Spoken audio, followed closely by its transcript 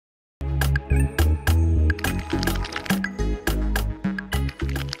You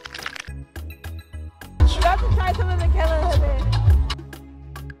have to try some of the killer today.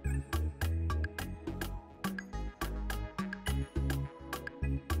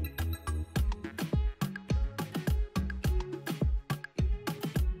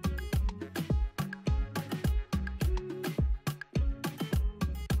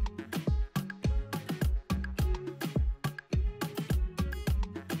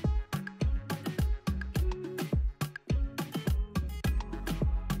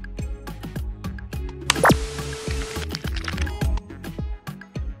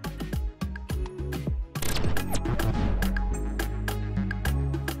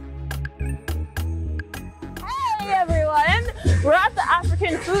 We're at the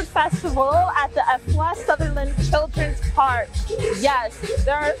African Food Festival at the West Sutherland Children's Park. Yes,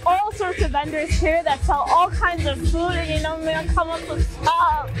 there are all sorts of vendors here that sell all kinds of food, and you know, I'm gonna come up with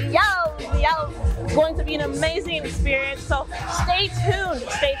stuff. Yo. It's going to be an amazing experience, so stay tuned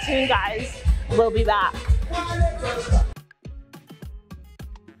guys. We'll be back.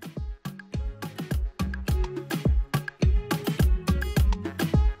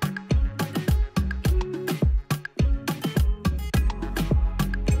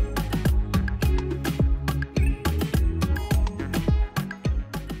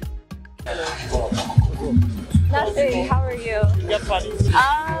 Nothing. How are you?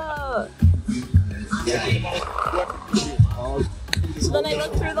 Oh. So then I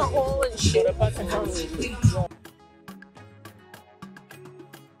look through the hole and shoot.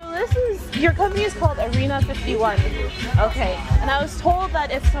 This is, your company is called Arena 51. Okay. And I was told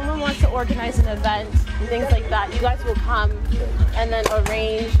that if someone wants to organize an event and things like that, you guys will come and then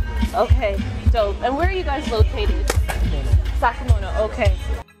arrange. Okay. Dope. And where are you guys located? Sakamoto. Okay.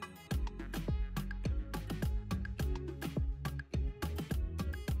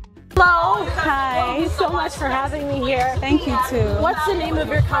 Hello. Hi. Thank you so much for having me here. Thank you too. What's the name of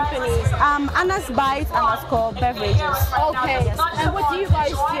your company? Anna's Bite _ beverages. Okay. And what do you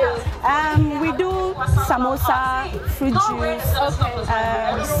guys do? We do samosa, fruit juice,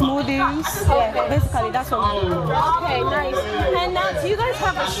 smoothies. Yeah, basically that's what we do. Okay, nice. And now, do you guys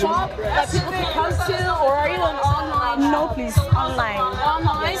have a shop that people can come to, or are you an online? No, please, online.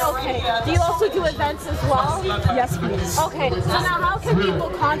 Online? Okay. Do you also do events as well? Yes, please. Okay. So now, how can people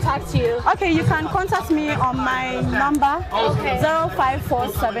contact you? Okay, you can contact me on my number,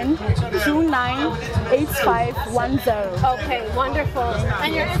 0547 298510. Okay, wonderful.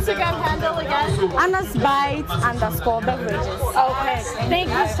 And your Instagram handle again? Anna's Bite _ beverages. Okay, thank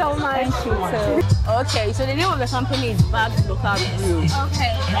you so much. Thank you too. Okay, so the name of the company is Babs Local Brew.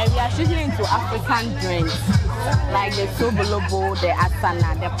 Okay. And we are strictly into African drinks, like the Sobolobo, the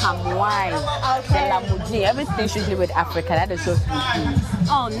Asana, the palm wine, the Lamuji, everything strictly with Africa. That is what we do.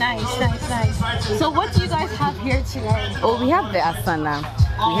 Oh, nice. So what do you guys have here today? Oh, we have the Asana,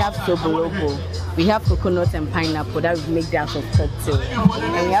 we have Sobolobo, we have coconut and pineapple that we make that of cocktail,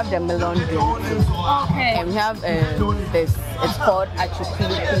 and we have the melon drink too. Okay. And we have this, it's called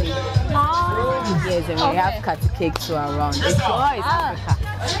Achukuli. Oh. Yes, and we have cut cakes to around. It's all is Africa.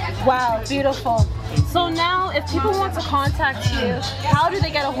 Wow, beautiful. So now, if people want to contact you, how do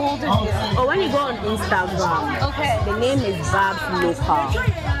they get a hold of you? Or when you go on Instagram, Okay. the name is Babs Local.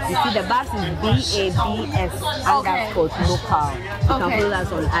 You see, the Babs is BABS _ local. You can follow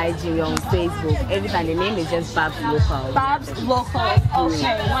us on IG, on Facebook, everything. The name is just Babs Local. Babs Local.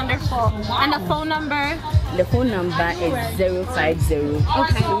 Okay, wonderful. And the phone number? The phone number is 050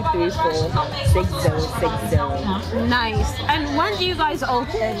 234 6060. Nice. And when do you guys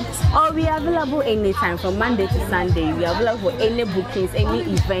open? Oh, we are available anytime from Monday to Sunday. We are available for any bookings, any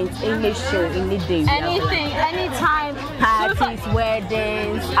events, any show, any day. Anything, anytime. Parties,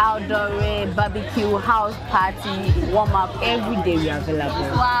 weddings, outdoor, barbecue, house party, warm up, every day we are available.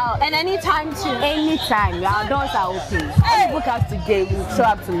 Wow. And anytime too? Anytime. Our doors are open. If you book us today, we'll show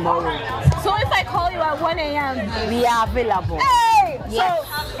up tomorrow. So if I call you at 1 a.m. We are available. Hey! Yes.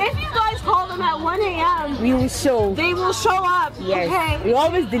 So if you guys call them at 1 a.m. We will show. they will show up. Yes. Okay. We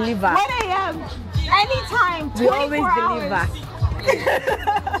always deliver. 1 a.m. Anytime. We always 24 deliver. hours.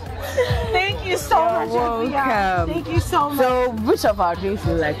 Thank you so much. Welcome. Afia. Thank you so much. So, which of our drinks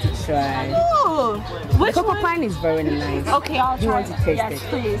would you like to try? Ooh, which The cocoa one? pine is very nice. Okay, I'll Do you try want to it. taste Yes, it?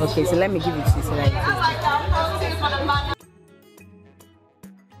 please. Okay, so let me give it to you so that you taste it.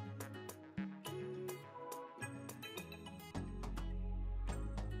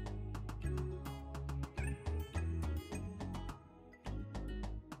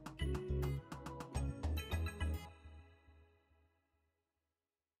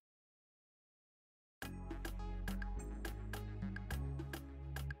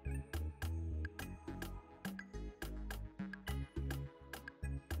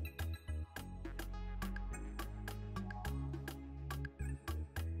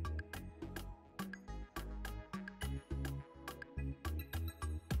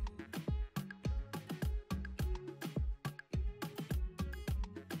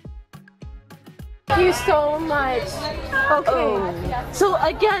 you so much. Okay. So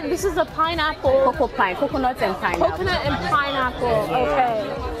again, this is a pineapple. Coconut and pineapple. Coconut and pineapple.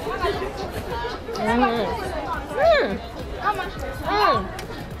 Okay.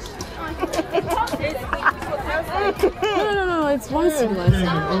 No, it's one seed.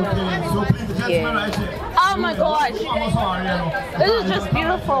 Yeah. Oh my gosh. This is just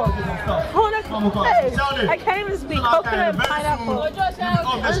beautiful. Hey, I can't even speak. Coconut and pineapple.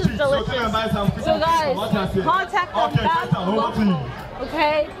 This is delicious. So guys, contact them down below.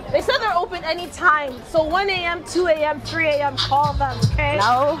 Okay? They said they're open anytime. So 1 a.m., 2 a.m., 3 a.m., call them, okay?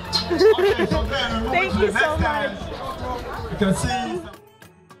 No. Thank you so much. You can see.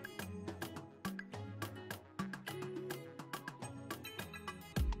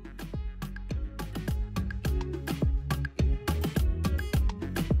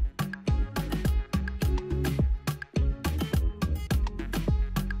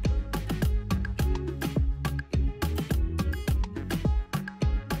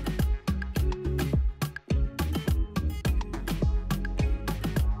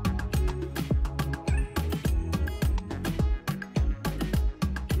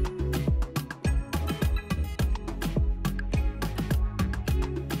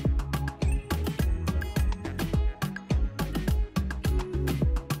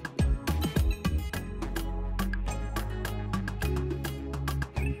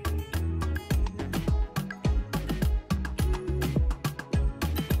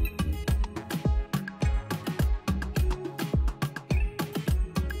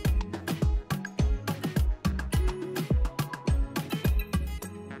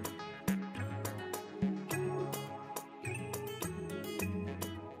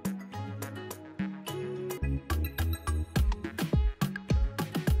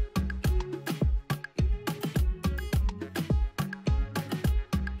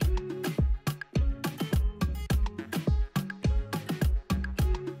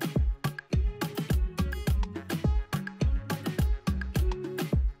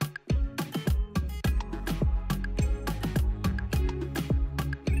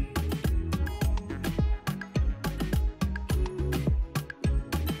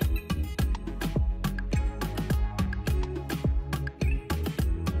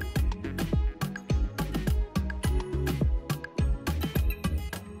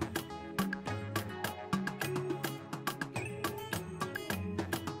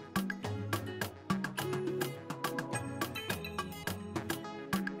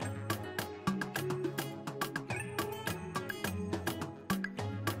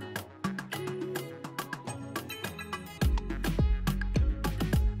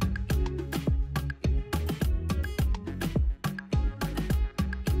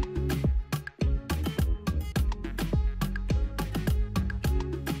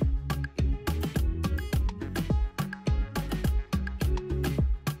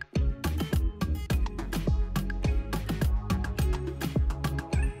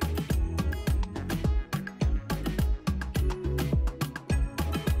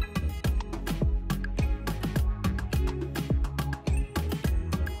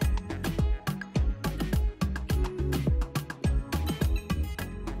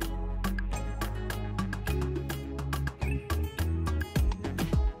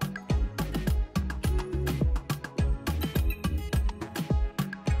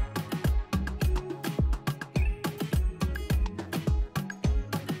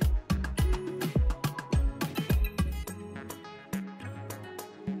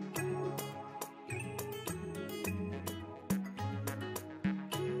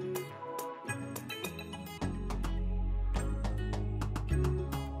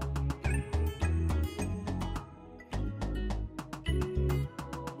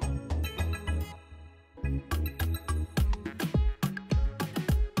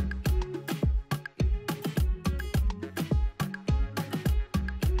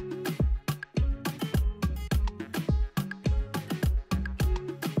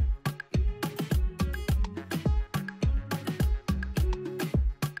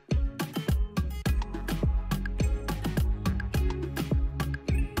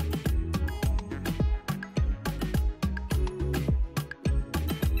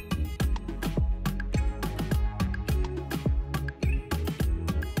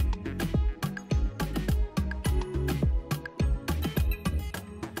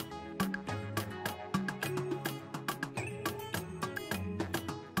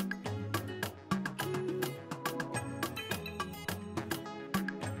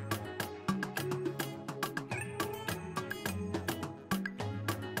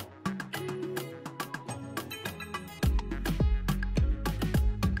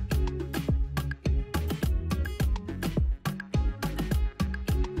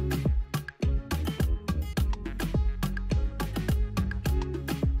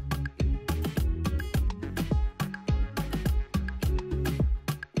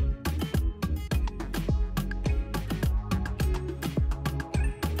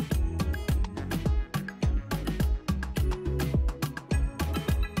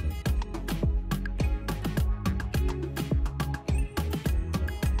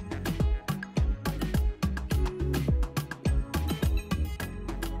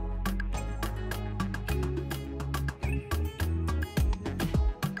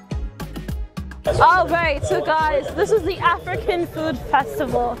 All right, so guys, this is the African Food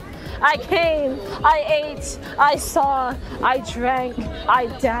Festival. I came, I ate, I saw, I drank, I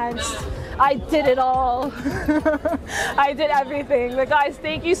danced, I did it all. I did everything. But guys,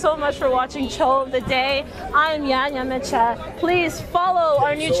 thank you so much for watching Cho of the Day. I'm Yanya Micha. Please follow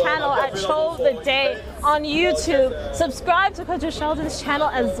our new channel at Cho of the Day on YouTube. Subscribe to Culture Sheldon's channel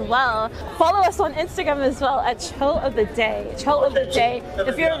as well. Follow us on Instagram as well at Cho of the Day. Cho of the Day.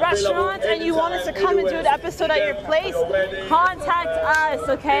 If you're a restaurant and you want us to come and do an episode at your place, contact us,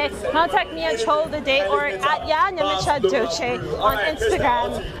 okay? Contact me at Cho of the Day or at Yanya Micha Doche on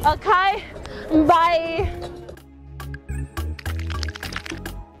Instagram, okay?